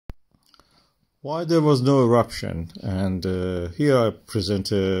Why there was no eruption, and here I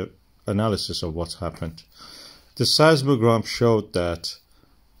present an analysis of what happened. The seismogram showed that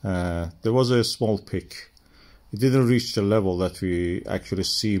there was a small peak. It didn't reach the level that we actually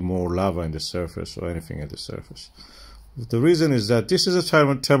see more lava in the surface or anything at the surface. The reason is that this is a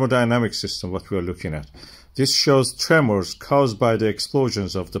thermodynamic system, what we are looking at. This shows tremors caused by the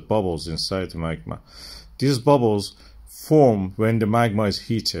explosions of the bubbles inside the magma. These bubbles form when the magma is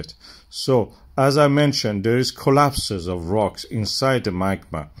heated. So, as I mentioned, there is collapses of rocks inside the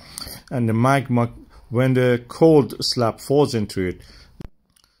magma. And the magma, when the cold slab falls into it,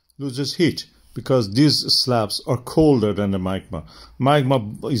 loses heat because these slabs are colder than the magma.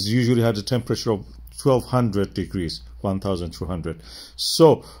 Magma is usually at a temperature of 1200 degrees, 1200.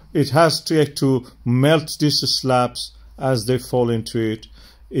 So it has to melt these slabs as they fall into it.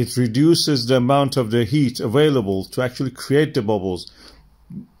 It reduces the amount of the heat available to actually create the bubbles,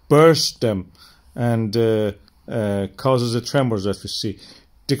 burst them, and causes the tremors that we see.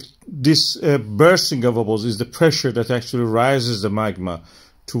 This bursting of bubbles is the pressure that actually rises the magma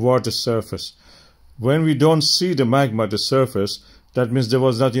toward the surface. When we don't see the magma at the surface, that means there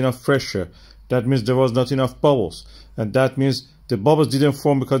was not enough pressure. That means there was not enough bubbles. And that means the bubbles didn't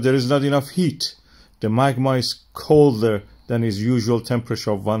form because there is not enough heat. The magma is colder than its usual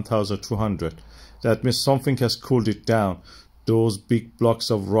temperature of 1200. That means something has cooled it down. Those big blocks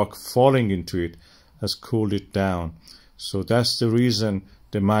of rock falling into it has cooled it down. So that's the reason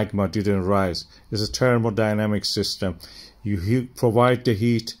the magma didn't rise. It's a thermodynamic system. You provide the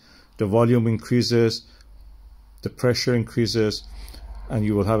heat, the volume increases, the pressure increases, and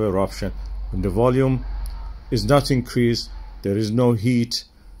you will have eruption. When the volume is not increased, there is no heat,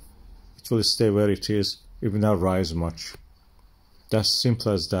 it will stay where it is, it will not rise much. That's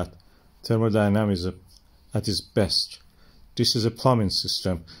simple as that. Thermodynamics at its best. This is a plumbing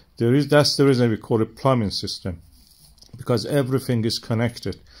system. That's the reason we call it plumbing system, because everything is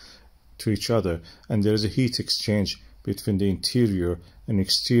connected to each other, and there is a heat exchange between the interior and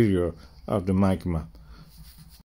exterior of the magma.